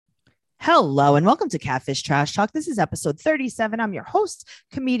Hello and welcome to Catfish Trash Talk. This is episode 37. I'm your host,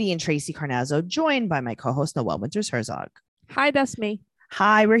 comedian Tracy Carnazzo, joined by my co-host Noelle Winters Herzog. Hi, that's me.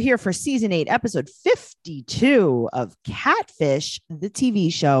 Hi, we're here for season 8, episode 52 of Catfish, the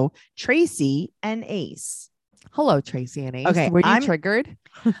TV show, Tracy and Ace. Hello, Tracy and Ace. Okay, Were you triggered?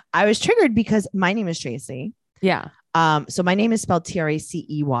 I was triggered because my name is Tracy. Yeah. So my name is spelled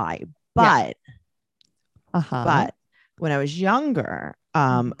Tracey, but when I was younger,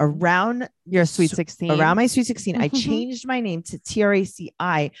 around your sweet 16, around my sweet 16, I changed my name to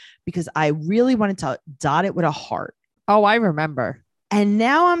Traci because I really wanted to dot it with a heart. Oh, I remember. And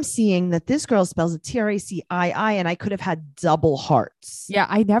now I'm seeing that this girl spells it Tracii, and I could have had double hearts. Yeah,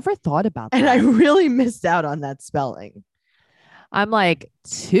 I never thought about that. And I really missed out on that spelling. I'm like,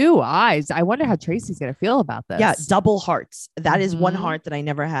 2 eyes. I wonder how Tracy's going to feel about this. Yeah, double hearts. That is one heart that I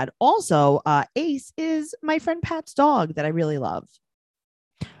never had. Also, Ace is my friend Pat's dog that I really love.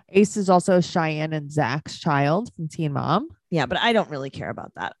 Ace is also Cheyenne and Zach's child from Teen Mom. Yeah, but I don't really care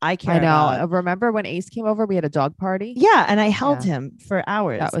about that. I know. Remember when Ace came over, we had a dog party? Yeah, and I held him for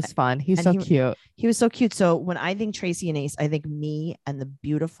hours. That was fun. He's so cute. He was so cute. So when I think Tracy and Ace, I think me and the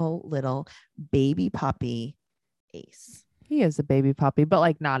beautiful little baby puppy Ace. He is a baby puppy, but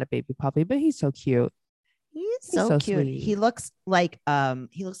like not a baby puppy, but he's so cute. He's so cute. Sweet. He looks like a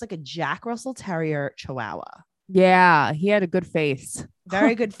Jack Russell Terrier Chihuahua. Yeah, he had a good face.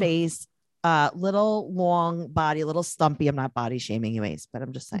 Very good face. Little long body, a little stumpy. I'm not body shaming you, Ace, but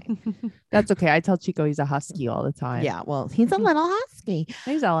I'm just saying. That's okay. I tell Chico he's a husky all the time. Yeah, well, he's a little husky.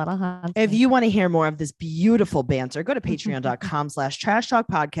 He's a little husky. If you want to hear more of this beautiful banter, go to patreon.com/trash talk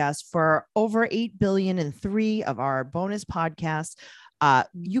podcast for over 8 billion and 3 of our bonus podcasts.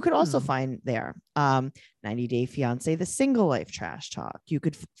 You could also find there 90 Day Fiance, The Single Life Trash Talk. You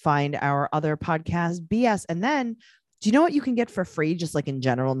could find our other podcast, BS. And then, do you know what you can get for free, just like in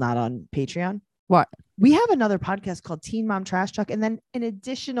general, not on Patreon? What? We have another podcast called Teen Mom Trash Talk, and then an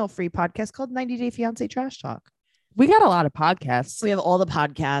additional free podcast called 90 Day Fiance Trash Talk. We got a lot of podcasts. We have all the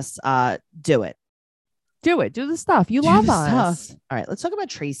podcasts. Do it. Do it. Do the stuff. You love us. All right, let's talk about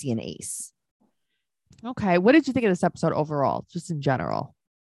Tracy and Ace. Okay. What did you think of this episode overall, just in general?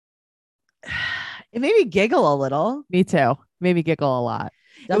 It made me giggle a little. Me too. Made me giggle a lot.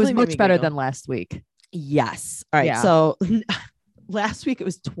 It was much better than last week. Yes. All right. Yeah. So last week it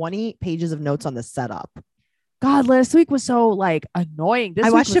was 20 pages of notes on the setup. God, last week was so like annoying.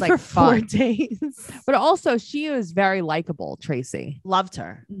 I watched it for 4 days. But also she was very likable, Tracy. Loved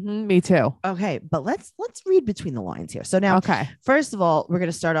her. Me too. Okay, but let's read between the lines here. So now, first of all, we're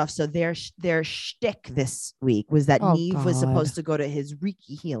going to start off. So their shtick this week was that Neve was supposed to go to his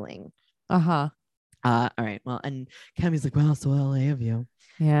Reiki healing. All right. Well, and Cammy's like, well, so LA of you.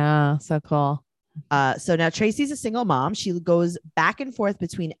 Yeah, so cool. So now Tracy's a single mom. She goes back and forth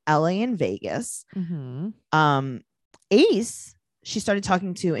between LA and Vegas. Ace, she started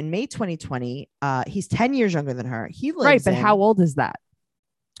talking to in May 2020. He's 10 years younger than her. He lives but how old is that?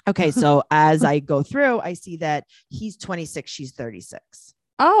 Okay, so as I go through, I see that he's 26, she's 36.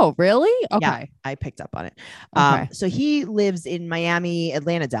 Oh, really? Okay. Yeah, I picked up on it. So he lives in Miami,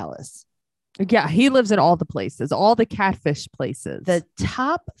 Atlanta, Dallas. Yeah, he lives in all the places, all the catfish places. The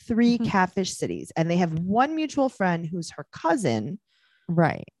top 3 catfish cities. And they have one mutual friend who's her cousin.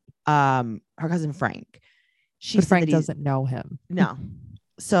 Right. Her cousin Frank. But Frank doesn't know him. No.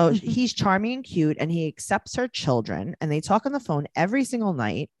 So he's charming and cute and he accepts her children and they talk on the phone every single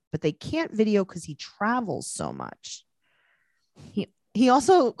night, but they can't video because he travels so much. He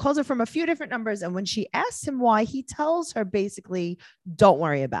also calls her from a few different numbers. And when she asks him why, he tells her basically, don't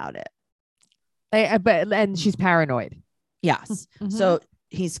worry about it. And she's paranoid. Yes. So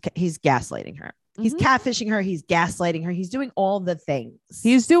he's gaslighting her. He's catfishing her. He's gaslighting her. He's doing all the things.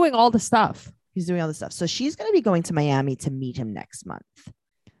 He's doing all the stuff. So she's going to be going to Miami to meet him next month.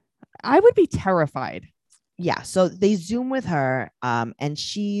 I would be terrified. Yeah. So they Zoom with her and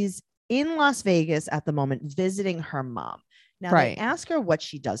she's in Las Vegas at the moment visiting her mom. Now they ask her what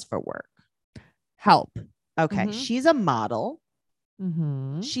she does for work. Help. Okay. She's a model.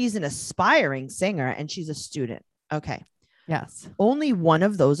 She's an aspiring singer and she's a student. Okay. Yes. Only one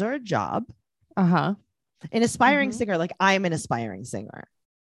of those are a job. An aspiring singer, like I'm an aspiring singer.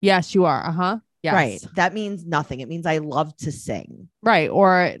 Yes, you are. Yes. Right. That means nothing. It means I love to sing. Right.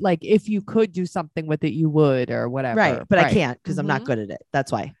 Or like if you could do something with it, you would or whatever. Right. But I can't because I'm not good at it.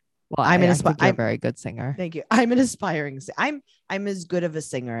 That's why. Well, I'm a very good singer. Thank you. I'm an aspiring singer. I'm as good of a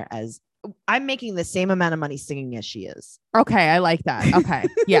singer as I'm making the same amount of money singing as she is. Okay. I like that. Okay.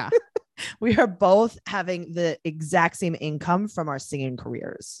 Yeah. We are both having the exact same income from our singing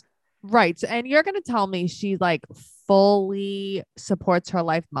careers. Right. And you're going to tell me she like fully supports her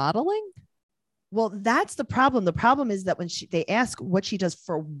life modeling? Well, that's the problem. The problem is that when they ask what she does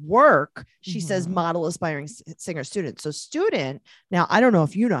for work, she says model, aspiring singer, student. So student, now I don't know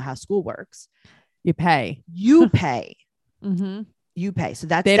if you know how school works. You pay. You pay. Mm-hmm. You pay. So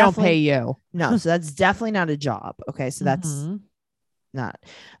that's they don't pay you. No, so that's definitely not a job. Okay. So that's not.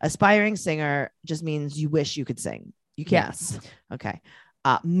 Aspiring singer just means you wish you could sing. You can't. Yes. Okay.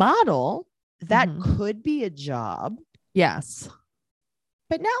 Model, that could be a job. Yes.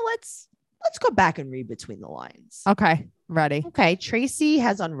 But now let's go back and read between the lines. Okay. Ready. Okay. Tracy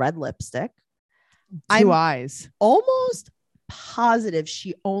has on red lipstick. Two eyes. Almost positive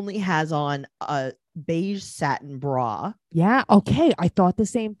she only has on a beige satin bra. Yeah. Okay. I thought the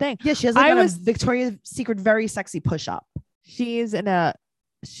same thing. Yeah. She has like a Victoria's Secret very sexy push up. She does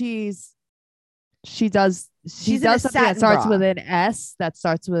something that starts bra. with an S, that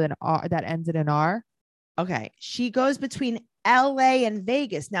starts with an R, that ends in an R. Okay. She goes between LA and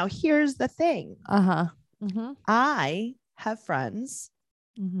Vegas. Now, here's the thing. I have friends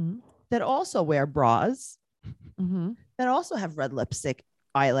that also wear bras, that also have red lipstick,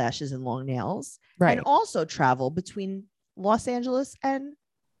 eyelashes, and long nails, and also travel between Los Angeles and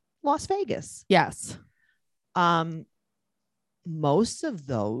Las Vegas. Yes. Most of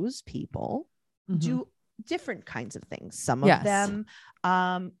those people do different kinds of things. Some of them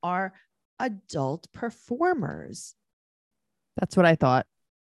are adult performers. That's what I thought.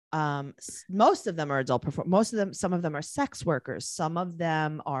 Most of them are adult performers. Some of them are sex workers. Some of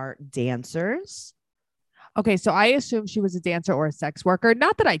them are dancers. Okay, so I assume she was a dancer or a sex worker.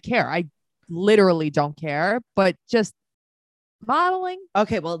 Not that I care. I literally don't care, but just modeling.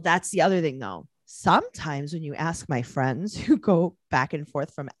 Okay, well, that's the other thing, though. Sometimes when you ask my friends who go back and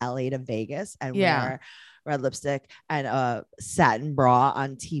forth from LA to Vegas and wear red lipstick and a satin bra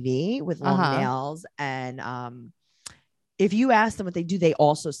on TV with long nails, and if you ask them what they do, they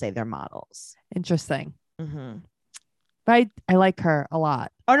also say they're models. Interesting. But I like her a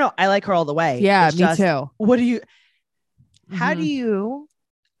lot. Oh no, I like her all the way. Yeah, it's me too. How do you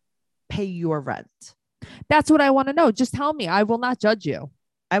pay your rent? That's what I want to know. Just tell me. I will not judge you.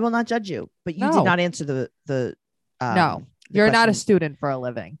 I will not judge you, but you did not answer the no, you're question. Not a student for a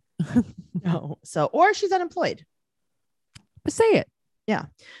living. No. So, or she's unemployed. But say it. Yeah.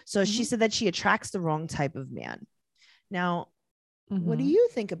 So she said that she attracts the wrong type of man. Now, what do you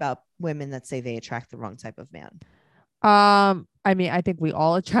think about women that say they attract the wrong type of man? I mean, I think we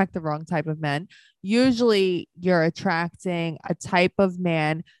all attract the wrong type of men. Usually you're attracting a type of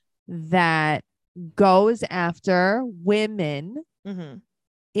man that goes after women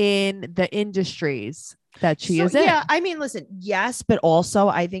in the industries that she is in. Yeah, I mean, listen, yes, but also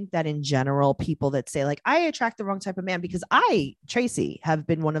I think that in general, people that say like, I attract the wrong type of man, because I, Tracy, have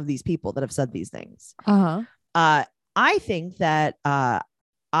been one of these people that have said these things. I think that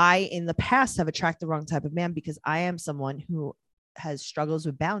I, in the past, have attracted the wrong type of man because I am someone who has struggles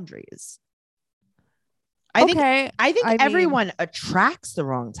with boundaries. I think everyone attracts the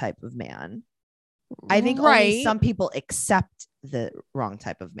wrong type of man. I think only some people accept the wrong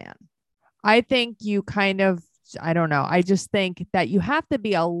type of man. I think you kind of, I don't know. I just think that you have to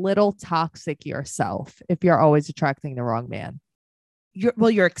be a little toxic yourself if you're always attracting the wrong man.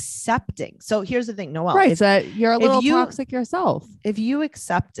 You're accepting. So here's the thing, Noelle. Right. So you're a little toxic yourself. If you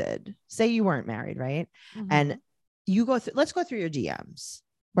accepted, say you weren't married, right? And you let's go through your DMs.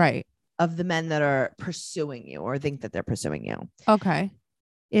 Right. Of the men that are pursuing you or think that they're pursuing you. Okay.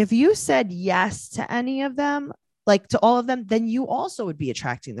 If you said yes to any of them, like to all of them, then you also would be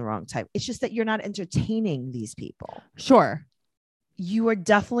attracting the wrong type. It's just that you're not entertaining these people. Sure. You are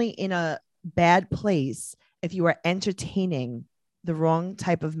definitely in a bad place if you are entertaining the wrong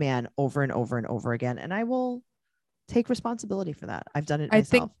type of man over and over and over again. And I will take responsibility for that. I've done it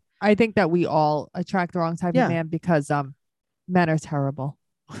myself. I think that we all attract the wrong type of man because men are terrible.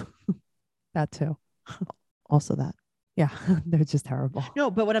 That too. Also that. Yeah, they're just terrible.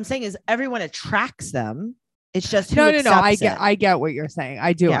 No, but what I'm saying is everyone attracts them. It's just no. I get what you're saying.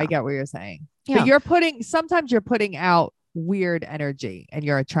 I do. Yeah. I get what you're saying. Yeah. But sometimes you're putting out weird energy and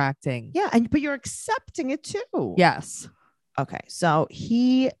you're attracting. Yeah, but you're accepting it too. Yes. Okay, so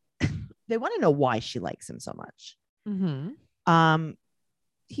they want to know why she likes him so much.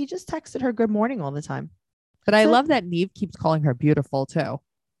 He just texted her good morning all the time. But I love that Neve keeps calling her beautiful too.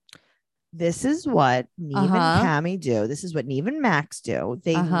 This is what Neve and Cami do. This is what Neve and Max do.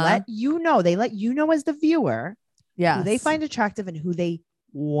 They let you know. They let you know as the viewer who they find attractive and who they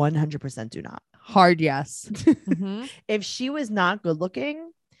 100% do not. Hard yes. If she was not good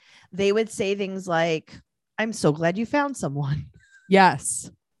looking, they would say things like, I'm so glad you found someone. Yes.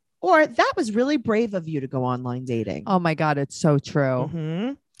 Or that was really brave of you to go online dating. Oh my God, it's so true.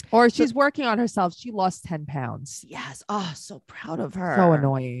 Mm-hmm. Or she's working on herself. She lost 10 pounds. Yes. Oh, so proud of her. So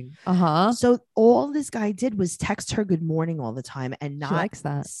annoying. Uh-huh. So all this guy did was text her good morning all the time and She not likes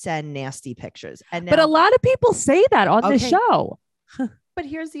that. send nasty pictures. And But a now, lot of people say that on the Okay. show. but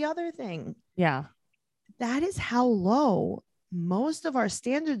here's the other thing. Yeah. That is how low most of our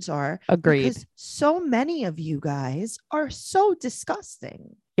standards are. Agreed. Because so many of you guys are so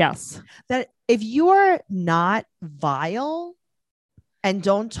disgusting Yes. that if you're not vile and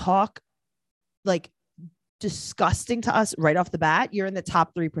don't talk like disgusting to us right off the bat, you're in the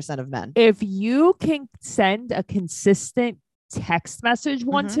top 3% of men. If you can send a consistent text message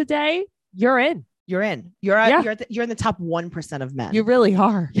once a day, you're in. You're in. You're Yeah. you're in the top 1% of men. You really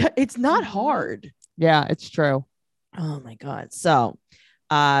are. Yeah, it's not hard. Yeah, it's true. Oh my God. So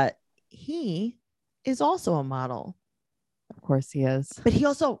he is also a model, Of course he is. but he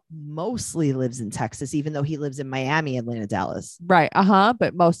also mostly lives in Texas, even though he lives in Miami, Atlanta, Dallas. Right. Uh-huh.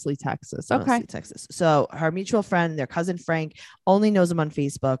 But mostly Texas. Okay. Mostly Texas. So her mutual friend, their cousin Frank, only knows him on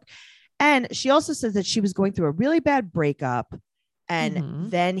Facebook. And she also says that she was going through a really bad breakup. And Mhm.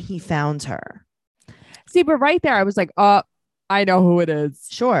 then he found her. See, but right there, I was like, oh, I know who it is.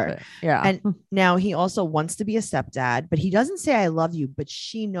 Sure. But, yeah. And now he also wants to be a stepdad, but he doesn't say I love you, but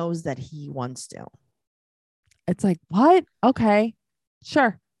she knows that he wants to. It's like, what? Okay.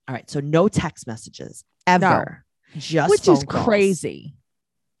 Sure. All right. So no text messages ever. Just Which phone is calls. crazy.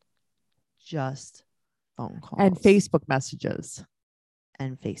 Just phone calls. And Facebook messages.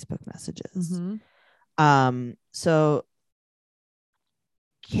 And Facebook messages. Mhm. So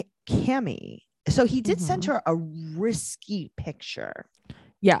Cammy. So he did send her a risky picture.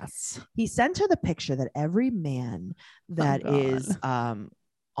 Yes. He sent her the picture that every man that is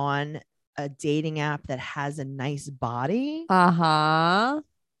on a dating app that has a nice body. Uh-huh.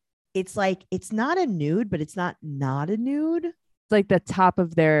 It's like, it's not a nude, but it's not a nude. It's like the top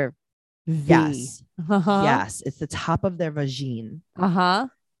of their V. Yes. Uh-huh. Yes. It's the top of their vagine. Uh-huh.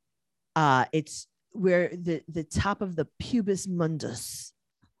 It's where the top of the pubis mundus.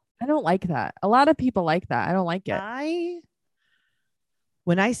 I don't like that. A lot of people like that. I don't like it.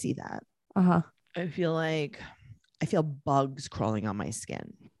 When I see that, Uh-huh. I feel bugs crawling on my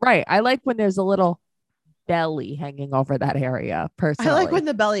skin. Right. I like when there's a little belly hanging over that area, personally. I like when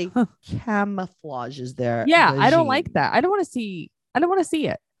the belly camouflages there. Yeah, I don't like that. I don't want to see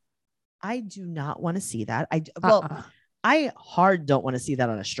it. I do not want to see that. I hard don't want to see that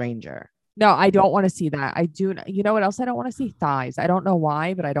on a stranger. No, I don't want to see that. I do. You know what else I don't want to see? Thighs. I don't know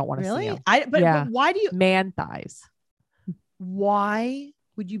why, but I don't want to see them. But why do you? Man thighs. Why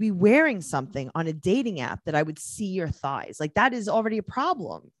would you be wearing something on a dating app that I would see your thighs? Like, that is already a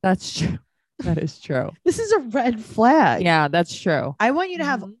problem. That's true. That is true. This is a red flag. Yeah, that's true. I want you to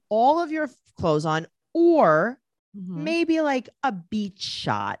have all of your clothes on, or Mhm. maybe like a beach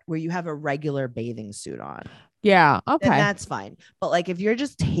shot where you have a regular bathing suit on. Yeah. Okay. Then that's fine. But like, if you're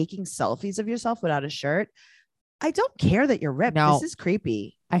just taking selfies of yourself without a shirt, I don't care that you're ripped. No. This is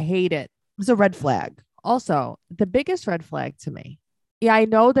creepy. I hate it. It's a red flag. Also, the biggest red flag to me. Yeah, I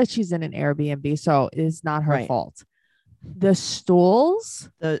know that she's in an Airbnb, so it's not her Right. fault. The stools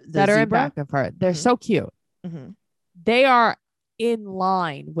The that are in zebra? back of her, they're Mhm. so cute. Mhm. They are in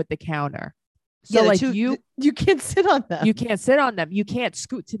line with the counter. So Yeah, like you can't sit on them. you can't sit on them. You can't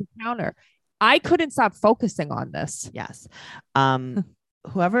scoot to the counter. I couldn't stop focusing on this. Yes.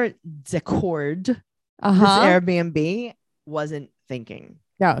 Whoever decored this Uh-huh. Airbnb wasn't thinking.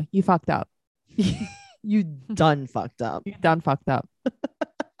 No, you fucked up. You done fucked up. You done fucked up.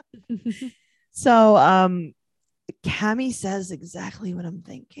 So Cammy says exactly what I'm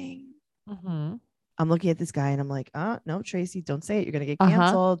thinking. Mhm. I'm looking at this guy and I'm like, no, Tracy, don't say it. You're gonna get Uh-huh.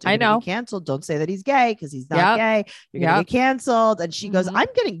 canceled. You're I gonna know. get canceled. Don't say that he's gay because he's not Yep. gay. You're gonna Yep. get canceled. And she goes, Mhm. I'm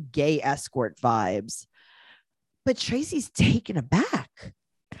getting gay escort vibes. But Tracy's taken aback.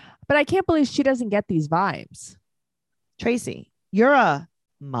 But I can't believe she doesn't get these vibes. Tracy, you're a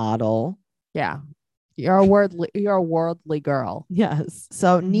model. Yeah. You're a worldly girl. Yes.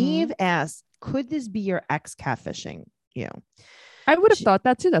 So Mhm. Neve asked, could this be your ex catfishing you? I would have thought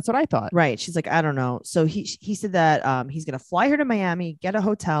that too. That's what I thought. Right. She's like, I don't know. So he said that he's gonna fly her to Miami, get a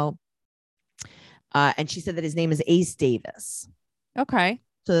hotel. And she said that his name is Ace Davis. Okay.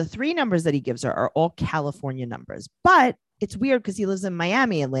 So the 3 numbers that he gives her are all California numbers, but it's weird because he lives in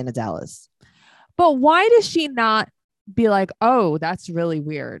Miami, Atlanta, Dallas. But why does she not be like, oh, that's really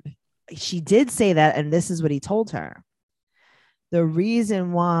weird? She did say that, and this is what he told her. The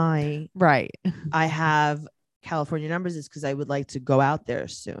reason why Right. I have California numbers is because I would like to go out there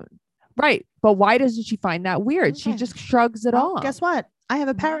soon. Right. But why doesn't she find that weird? She Okay. just shrugs it Well, off. guess what? I have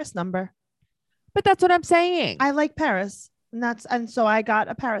a Mhm. Paris number. But that's what I'm saying. I like Paris. And so I got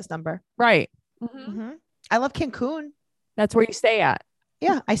a Paris number. Right. Mhm. Hmm. I love Cancun. That's where you stay at.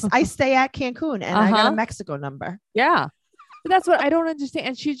 Yeah, I stay at Cancun and I got a Mexico number. Yeah. But that's what I don't understand.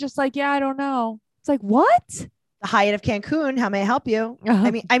 And she's just like, yeah, I don't know. It's like, what? The Hyatt of Cancun. How may I help you?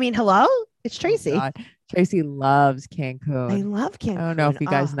 I mean, hello, it's Tracy. God. Tracy loves I Cancun. love Cancun. I don't know if you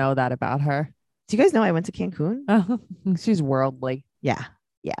guys know that about her. Do you guys know I went to Cancun? She's worldly. Yeah.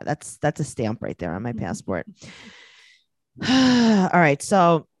 Yeah. That's a stamp right there on my passport. All right.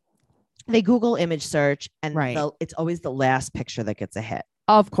 So they Google image search and it's always the last picture that gets a hit.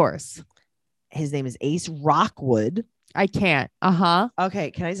 Of course. His name is Ace Rockwood. I can't.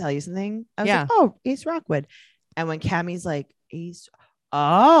 Okay. Can I tell you something? I was Yeah. like, oh, Ace Rockwood. And when Cammie's like, Ace,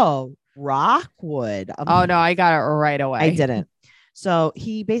 oh, Rockwood. Oh, no, I got it right away. I didn't. So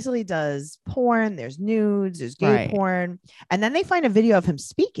he basically does porn. There's nudes, there's gay porn. And then they find a video of him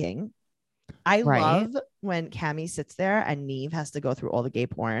speaking. I love when Cammie sits there and Neve has to go through all the gay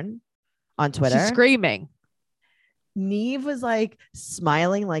porn on Twitter. She's screaming. Neve was like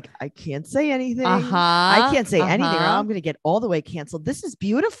smiling, like, I can't say anything. I can't say anything, or I'm going to get all the way canceled. This is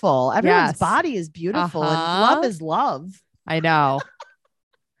beautiful. Everyone's body is beautiful and love is love. I know.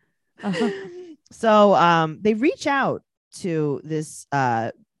 So they reach out to this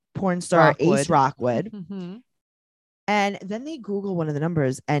porn star, Rockwood. Ace Rockwood. And then they Google one of the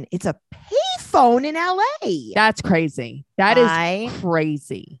numbers and it's a payphone in LA. That's crazy. That is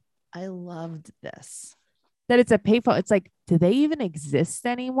crazy. I loved this. That it's a payphone. It's like, do they even exist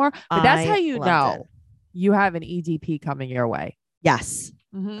anymore? But that's how you know you have an EDP coming your way. Yes.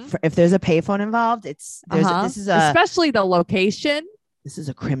 If there's a payphone involved, this is especially the location. This is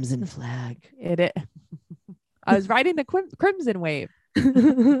a crimson flag. I was riding the crimson wave.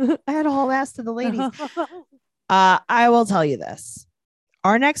 I had a whole ass to the ladies. I will tell you this.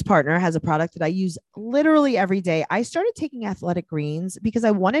 Our next partner has a product that I use literally every day. I started taking Athletic Greens because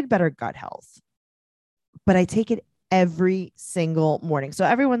I wanted better gut health, but I take it every single morning. So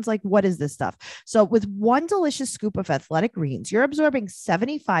everyone's like, what is this stuff? So with one delicious scoop of Athletic Greens, you're absorbing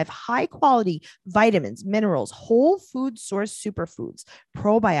 75 high quality vitamins, minerals, whole food source superfoods,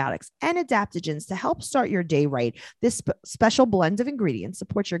 probiotics, and adaptogens to help start your day right. This special blend of ingredients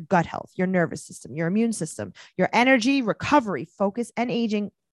supports your gut health, your nervous system, your immune system, your energy, recovery, focus, and aging.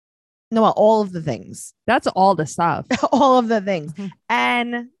 No, all of the things. That's all the stuff. All of the things.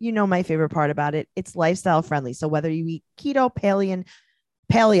 And you know, my favorite part about it, it's lifestyle friendly. So whether you eat keto,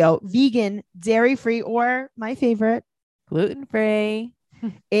 paleo, vegan, dairy free, or my favorite, gluten free,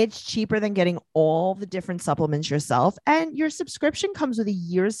 it's cheaper than getting all the different supplements yourself. And your subscription comes with a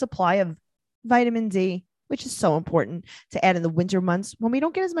year's supply of vitamin D, which is so important to add in the winter months when we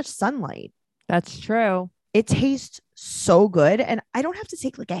don't get as much sunlight. That's true. It tastes so good. And I don't have to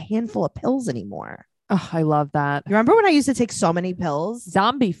take like a handful of pills anymore. Oh, I love that. You remember when I used to take so many pills?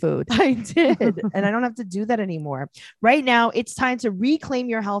 Zombie food. I did. And I don't have to do that anymore. Right now, it's time to reclaim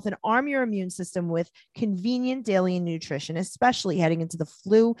your health and arm your immune system with convenient daily nutrition, especially heading into the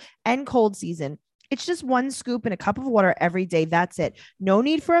flu and cold season. It's just one scoop in a cup of water every day. That's it. No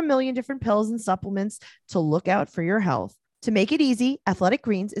need for a million different pills and supplements to look out for your health. To make it easy, Athletic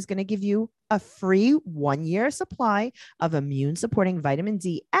Greens is going to give you a free 1-year supply of immune supporting vitamin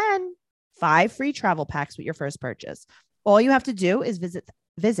D and 5 free travel packs with your first purchase. All you have to do is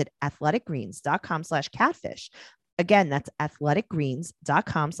visit athleticgreens.com/catfish. Again, that's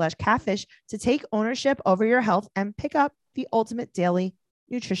athleticgreens.com/catfish to take ownership over your health and pick up the ultimate daily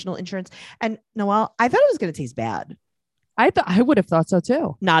nutritional insurance. And Noelle, I thought it was going to taste bad. I would have thought so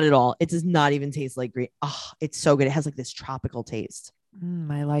too. Not at all. It does not even taste like green. Oh, it's so good. It has like this tropical taste.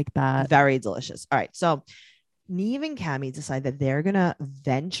 I like that. Very delicious. All right. So Neve and Cammie decide that they're going to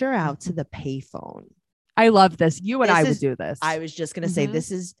venture out to the payphone. I love this. You and I would do this. I was just going to say,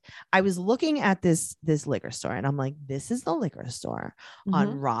 I was looking at this liquor store and I'm like, this is the liquor store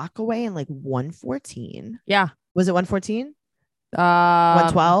on Rockaway in like 114. Yeah. Was it 114?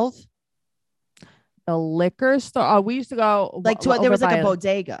 112? The liquor store. Oh, we used to go like to there was like a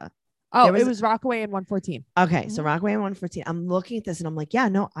bodega. Oh, it was Rockaway in 114. Okay, so Rockaway in 114. I'm looking at this and I'm like, yeah,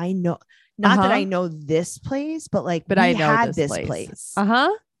 no, I know. Not that I know this place, but like, but I know had this place.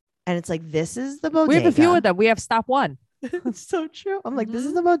 And it's like, this is the bodega. We have a few of them. We have Stop One. It's so true. I'm like, this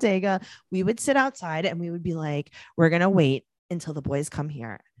is the bodega. We would sit outside and we would be like, we're gonna wait until the boys come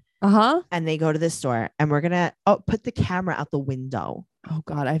here. And they go to this store and we're gonna put the camera out the window. Oh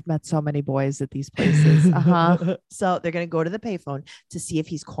God, I've met so many boys at these places. So they're gonna go to the payphone to see if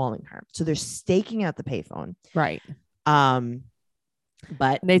he's calling her. So they're staking out the payphone. Right.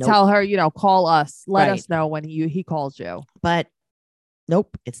 But they tell her, call us. Let us know when he calls you. But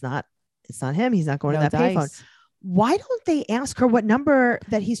Nope, it's not. It's not him. He's not going No to that payphone. dice. Why don't they ask her what number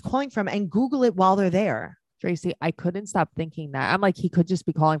that he's calling from and Google it while they're there? Tracy, I couldn't stop thinking that. I'm like, he could just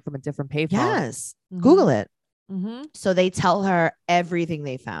be calling from a different payphone. Yes. Mhm. Google it. Mm-hmm. So they tell her everything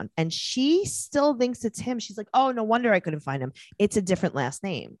they found. And she still thinks it's him. She's like, oh, no wonder I couldn't find him. It's a different last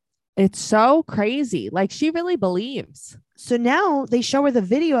name. It's so crazy. Like, she really believes. So now they show her the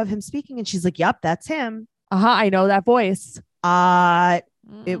video of him speaking and she's like, yep, that's him. I know that voice.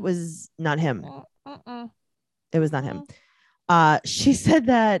 It was not him. Mm-mm. It was not him. She said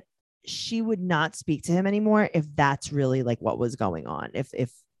that she would not speak to him anymore if that's really like what was going on.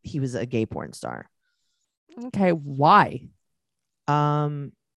 If he was a gay porn star. Okay, why? I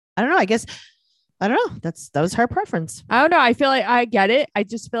don't know. I guess I don't know. That was her preference. I don't know. I feel like I get it. I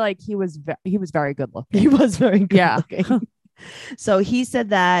just feel like he was very good looking. He was very good Yeah. looking. So he said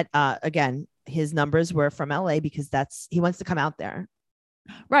that again, his numbers were from LA because he wants to come out there.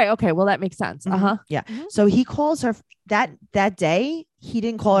 Right. Okay. Well, that makes sense. Mhm. Yeah. Mhm. So he calls her that day. He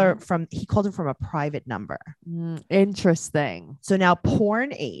didn't call her from. He called her from a private number. Interesting. So now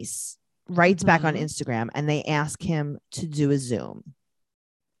Porn Ace writes back on Mhm. Instagram and they ask him to do a Zoom.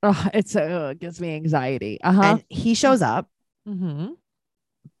 Oh, it gives me anxiety. And he shows up, Mm-hmm.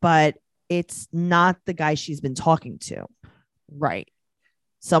 but it's not the guy she's been talking to. Right.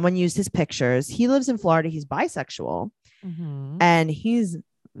 Someone used his pictures. He lives in Florida. He's bisexual Mm-hmm. and he's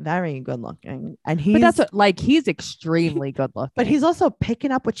very good looking. And But that's what, he's extremely good looking. but he's also picking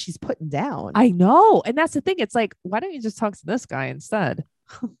up what she's putting down. I know. And that's the thing. It's like, why don't you just talk to this guy instead?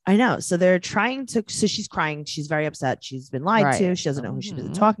 I know. So they're trying to. So she's crying. She's very upset. She's been lied Right. to. She doesn't know who she's been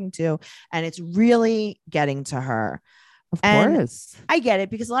Mhm. talking to. And it's really getting to her. Of And course. I get it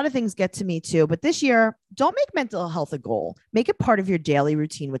because a lot of things get to me too. But this year, don't make mental health a goal. Make it part of your daily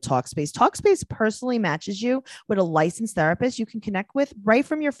routine with Talkspace. Talkspace personally matches you with a licensed therapist you can connect with right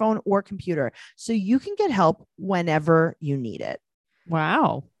from your phone or computer. So you can get help whenever you need it.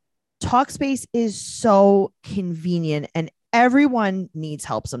 Wow. Talkspace is so convenient and everyone needs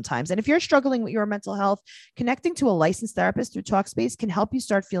help sometimes. And if you're struggling with your mental health, connecting to a licensed therapist through Talkspace can help you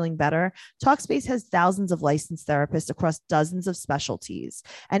start feeling better. Talkspace has thousands of licensed therapists across dozens of specialties.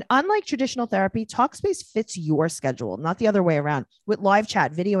 And unlike traditional therapy, Talkspace fits your schedule, not the other way around. With live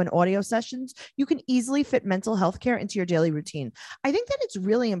chat, video, and audio sessions, you can easily fit mental health care into your daily routine. I think that it's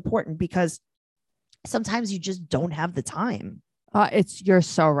really important because sometimes you just don't have the time. You're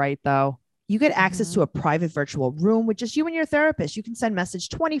so right though. You get access to a private virtual room with just you and your therapist. You can send message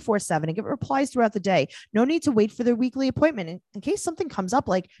 24/7 and get replies throughout the day. No need to wait for their weekly appointment in case something comes up,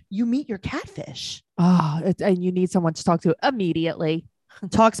 like you meet your catfish. And you need someone to talk to immediately.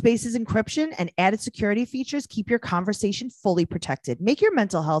 Talkspace's encryption and added security features keep your conversation fully protected. Make your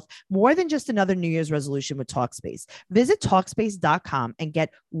mental health more than just another New Year's resolution with Talkspace. Visit Talkspace.com and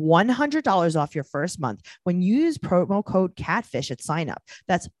get $100 off your first month when you use promo code CATFISH at sign up.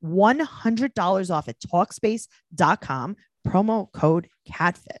 That's $100 off at Talkspace.com, promo code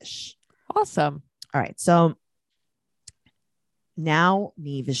CATFISH. Awesome. All right. So now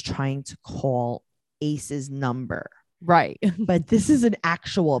Neve is trying to call Ace's number. Right. But this is an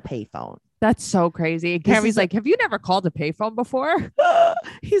actual payphone. That's so crazy. And This Carrie's is like, have you never called a payphone before?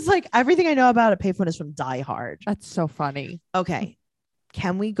 He's like, everything I know about a payphone is from Die Hard. That's so funny. Okay.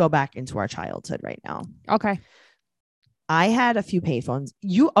 Can we go back into our childhood right now? Okay. I had a few payphones.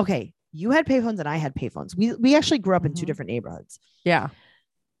 You had payphones and I had payphones. We actually grew up in two Mhm. different neighborhoods. Yeah.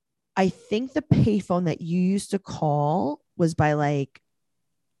 I think the payphone that you used to call was by like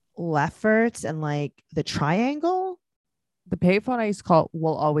Lefferts and like the Triangle. The payphone I used to call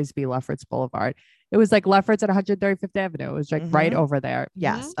will always be Lefferts Boulevard. It was like Lefferts at 135th Avenue. It was like right over there.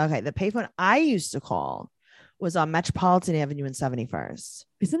 Yes. Okay. The payphone I used to call was on Metropolitan Avenue in 71st.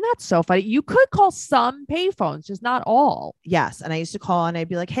 Isn't that so funny? You could call some payphones, just not all. Yes. And I used to call and I'd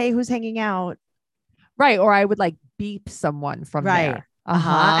be like, hey, who's hanging out? Right. Or I would like beep someone from there. And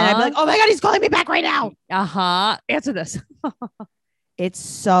I'd be like, oh my God, he's calling me back right now. Answer this. It's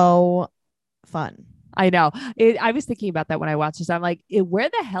so fun. I know. I was thinking about that when I watched this. I'm like, where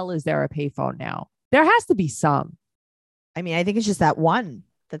the hell is there a payphone now? There has to be some. I mean, I think it's just that one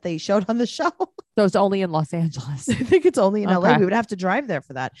that they showed on the show. So it's only in Los Angeles. I think it's only in LA. Okay. We would have to drive there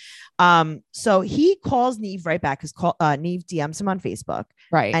for that. So he calls Neve right back because Neve DMs him on Facebook.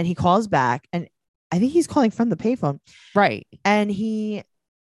 Right. And he calls back. And I think he's calling from the payphone. Right. And he's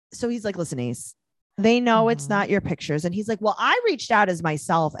like, listen, Ace, they know it's not your pictures. And he's like, well, I reached out as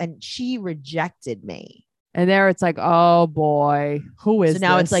myself and she rejected me. And there it's like, oh boy, who is so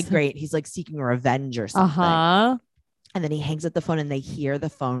now this? it's like, great. He's like seeking revenge or something. Uh-huh. And then he hangs up the phone and they hear the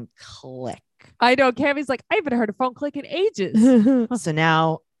phone click. I know. Cammy's like, I haven't heard a phone click in ages. So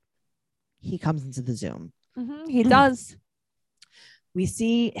now he comes into the Zoom. He does. We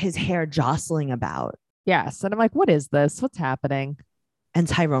see his hair jostling about. Yes. And I'm like, what is this? What's happening? And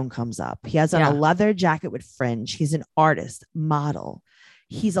Tyrone comes up. He has on a leather jacket with fringe. He's an artist, model.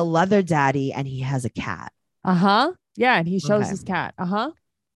 He's a leather daddy and he has a cat. Yeah. And he shows his cat.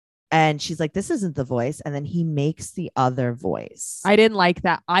 And she's like, this isn't the voice. And then he makes the other voice. I didn't like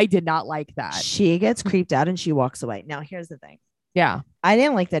that. I did not like that. She gets creeped out and she walks away. Now, here's the thing. Yeah. I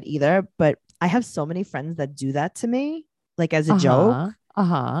didn't like that either, but I have so many friends that do that to me, like as a joke,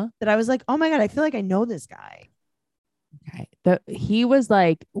 that I was like, oh my God, I feel like I know this guy. Okay. He was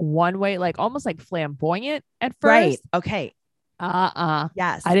like one way, like almost like flamboyant at first. Right. Okay.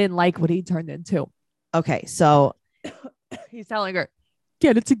 Yes. I didn't like what he turned into. Okay. So he's telling her,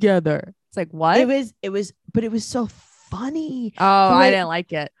 get it together. It's like, what? But it was so funny. Oh, I didn't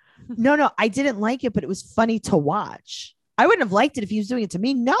like it. No, I didn't like it, but it was funny to watch. I wouldn't have liked it if he was doing it to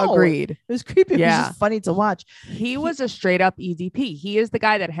me. No. Agreed. It was creepy. Yeah. It was just funny to watch. He was a straight up EDP. He is the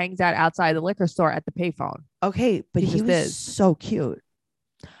guy that hangs out outside the liquor store at the payphone. Okay. But he was so cute.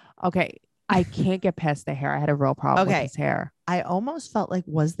 Okay. I can't get past the hair. I had a real problem with his hair. I almost felt like,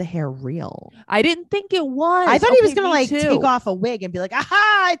 was the hair real? I didn't think it was. I thought he was going to take off a wig and be like,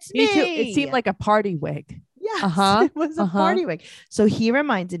 aha, it's me. Me too. It seemed like a party wig. Yes, it was a party wig. So he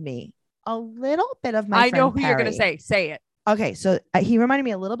reminded me a little bit of my friend I know who Perry. you're going to say. Say it. Okay, so he reminded me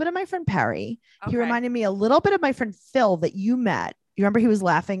a little bit of my friend Perry. Okay. He reminded me a little bit of my friend Phil that you met. You remember he was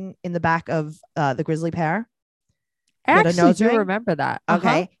laughing in the back of the Grizzly Pear? I actually do remember that.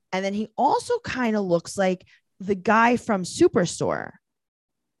 Okay. And then he also kind of looks like the guy from Superstore.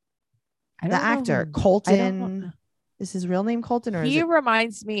 The actor, Colton. Is his real name Colton? Or he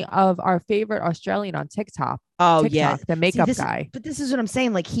reminds me of our favorite Australian on TikTok. Oh, yeah. The makeup guy. But this is what I'm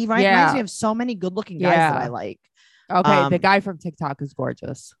saying. Like, he reminds me of so many good looking guys that I like. Okay, the guy from TikTok is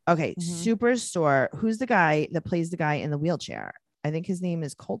gorgeous. Okay, Superstore. Who's the guy that plays the guy in the wheelchair? I think his name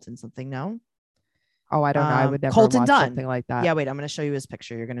is Colton something, no? Oh, I don't know. I would never Colton watch Dunn. Something like that. Yeah, wait, I'm going to show you his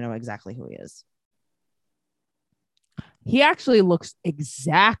picture. You're going to know exactly who he is. He actually looks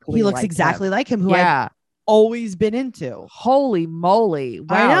exactly like him, who I've always been into. Holy moly.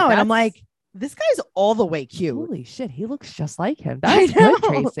 Wow. I know. And I'm like, this guy's all the way cute. Holy shit. He looks just like him. That's good,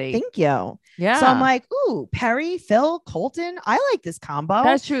 Tracy. Thank you. Yeah. So I'm like, ooh, Perry, Phil, Colton. I like this combo.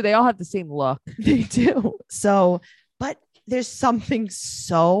 That's true. They all have the same look. They do. So, but there's something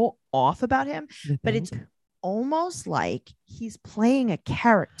so off about him, but it's almost like he's playing a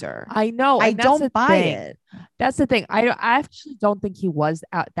character. I know. I don't buy it. That's the thing. I actually don't think he was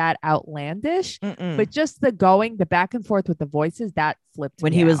that outlandish, but just the back and forth with the voices that flipped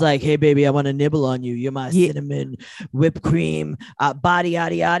when he was like, "Hey, baby, I want to nibble on you. You're my cinnamon whipped cream, body,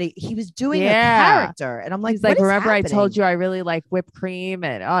 yaddy, yaddy." He was doing a character, and I'm like, he's like, "Remember, I told you I really like whipped cream,"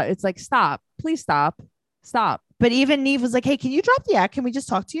 and it's like, stop, please stop. But even Neve was like, "Hey, can you drop the act? Can we just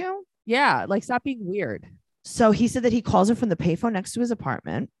talk to you?" Yeah, like stop being weird. So he said that he calls her from the payphone next to his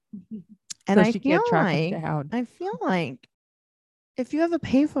apartment. And so I feel like if you have a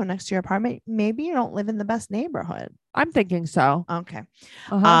payphone next to your apartment, maybe you don't live in the best neighborhood. I'm thinking so. Okay.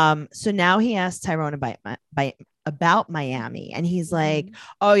 So now he asked Tyrone about Miami, and he's like,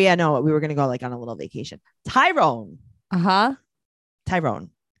 "Oh yeah, no, we were gonna go like on a little vacation." Tyrone. Tyrone.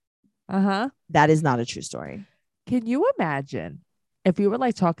 That is not a true story. Can you imagine if you were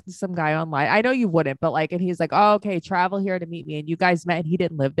like talking to some guy online? I know you wouldn't, but like, and he's like, "Oh, okay, travel here to meet me," and you guys met and he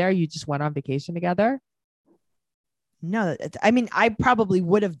didn't live there. You just went on vacation together. No, I mean, I probably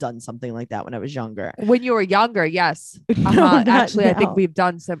would have done something like that when I was younger. When you were younger, yes. Actually, I think we've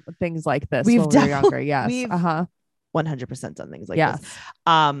done some things like this when we were younger. Yes. We've 100% done things like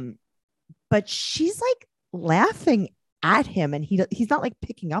this. But she's like laughing at him, and he's not like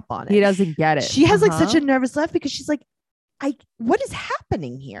picking up on it. He doesn't get it. She has like such a nervous laugh because she's like, what is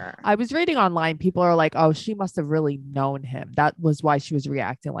happening here? I was reading online. People are like, "Oh, she must have really known him. That was why she was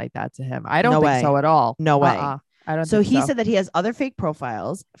reacting like that to him." I don't think so at all. No way. I don't. So he said that he has other fake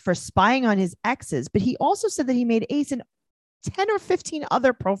profiles for spying on his exes, but he also said that he made Ace in 10 or 15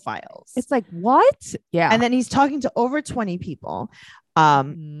 other profiles. It's like, what? Yeah. And then he's talking to over 20 people.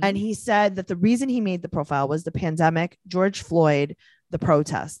 And he said that the reason he made the profile was the pandemic, George Floyd, the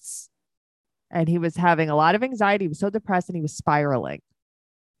protests. And he was having a lot of anxiety. He was so depressed and he was spiraling.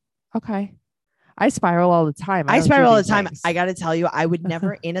 Okay. I spiral all the time. I spiral all the time. I got to tell you, I would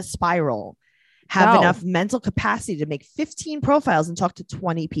never in a spiral have enough mental capacity to make 15 profiles and talk to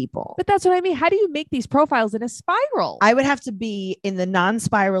 20 people. But that's what I mean. How do you make these profiles in a spiral? I would have to be in the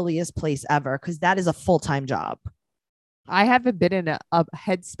non-spiraliest place ever, because that is a full-time job. I haven't been in a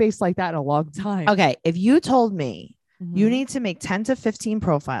headspace like that in a long time. Okay. If you told me you Mhm. need to make 10 to 15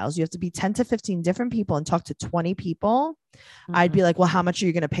 profiles, you have to be 10 to 15 different people and talk to 20 people, I'd be like, well, how much are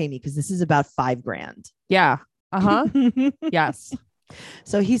you going to pay me? Because this is about $5,000. Yeah. Uh-huh. Yes.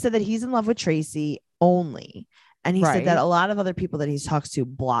 So he said that he's in love with Tracy only. And he said that Right. a lot of other people that he talks to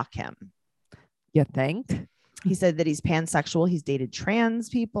block him. You think? He said that he's pansexual. He's dated trans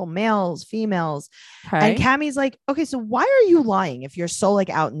people, males, females. Okay. And Cammie's like, okay, so why are you lying if you're so like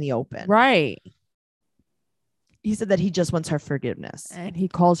out in the open? Right. He said that he just wants her forgiveness. And he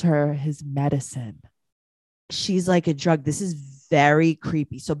calls her his medicine. She's like a drug. This is very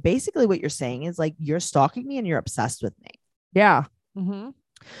creepy. So basically what you're saying is like, you're stalking me and you're obsessed with me. Yeah. Mm-hmm.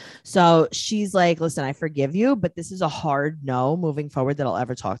 So she's like, listen, I forgive you, but this is a hard no moving forward that I'll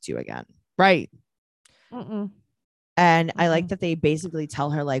ever talk to you again. Right. Mm-mm. And I like that they basically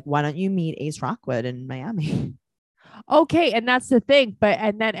tell her like, why don't you meet Ace Rockwood in Miami? Okay. And that's the thing.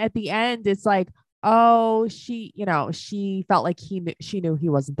 And then at the end, it's like, oh, she felt like she knew he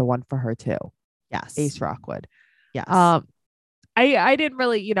wasn't the one for her too. Yes. Ace Rockwood. Yes. I didn't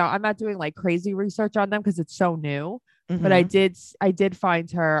really, I'm not doing like crazy research on them because it's so new. Mm-hmm. But I did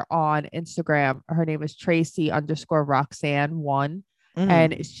find her on Instagram. Her name is Tracy_Roxanne1. Mm-hmm.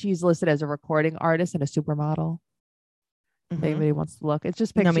 And she's listed as a recording artist and a supermodel. If anybody wants to look, it's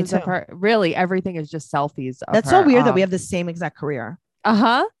just pictures of her. Really, everything is just selfies. That's so weird that we have the same exact career.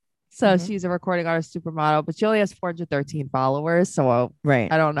 So she's a recording artist, supermodel, but she only has 413 followers. So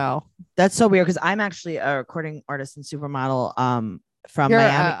right, I don't know. That's so weird because I'm actually a recording artist and supermodel. From You're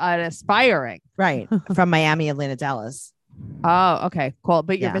Miami, an aspiring, right? From Miami, Atlanta, Dallas. Oh, okay, cool.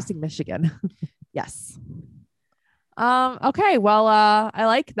 But you're missing Michigan. Yes. Okay. Well, I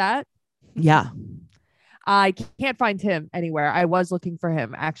like that. Yeah. I can't find him anywhere. I was looking for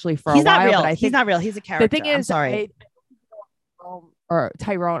him actually for he's a while. Not real. But I think he's not real. He's a character. The thing is, I'm sorry. Or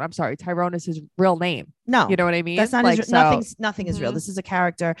Tyrone. I'm sorry. Tyrone is his real name. No, you know what I mean? That's not like, nothing is real. This is a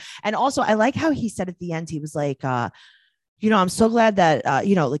character. And also I like how he said at the end, he was like, I'm so glad that,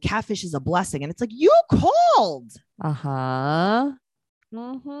 the catfish is a blessing. And it's like, you called. Uh-huh.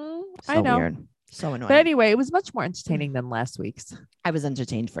 So I know. Weird. So annoying. But anyway, it was much more entertaining than last week's. I was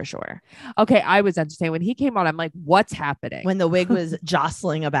entertained for sure. Okay. I was entertained. When he came on, I'm like, what's happening? When the wig was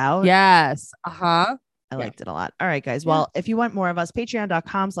jostling about. Yes. Uh-huh. I liked it a lot. All right, guys. Well, if you want more of us,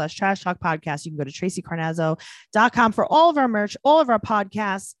 patreon.com/trash talk podcast. You can go to tracycarnazzo.com for all of our merch, all of our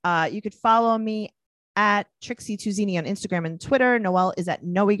podcasts. You could follow me at Trixie Tuzini on Instagram and Twitter. Noelle is at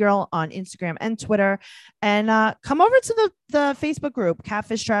Noe Girl on Instagram and Twitter. And come over to the Facebook group,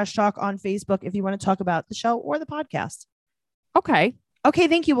 Catfish Trash Talk on Facebook, if you want to talk about the show or the podcast. Okay. Okay.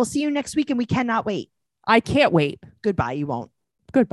 Thank you. We'll see you next week, and we cannot wait. I can't wait. Goodbye. You won't.